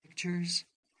pictures,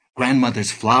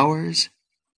 grandmother's flowers,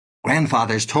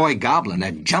 grandfather's toy goblin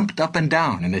that jumped up and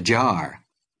down in a jar.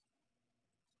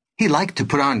 He liked to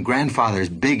put on grandfather's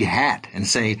big hat and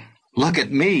say, "Look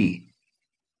at me."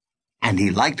 And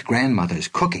he liked grandmother's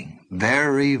cooking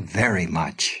very, very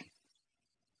much.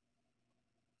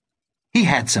 He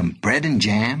had some bread and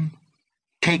jam,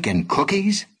 cake and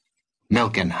cookies,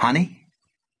 milk and honey,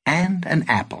 and an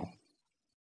apple.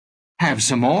 "Have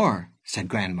some more," said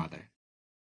grandmother.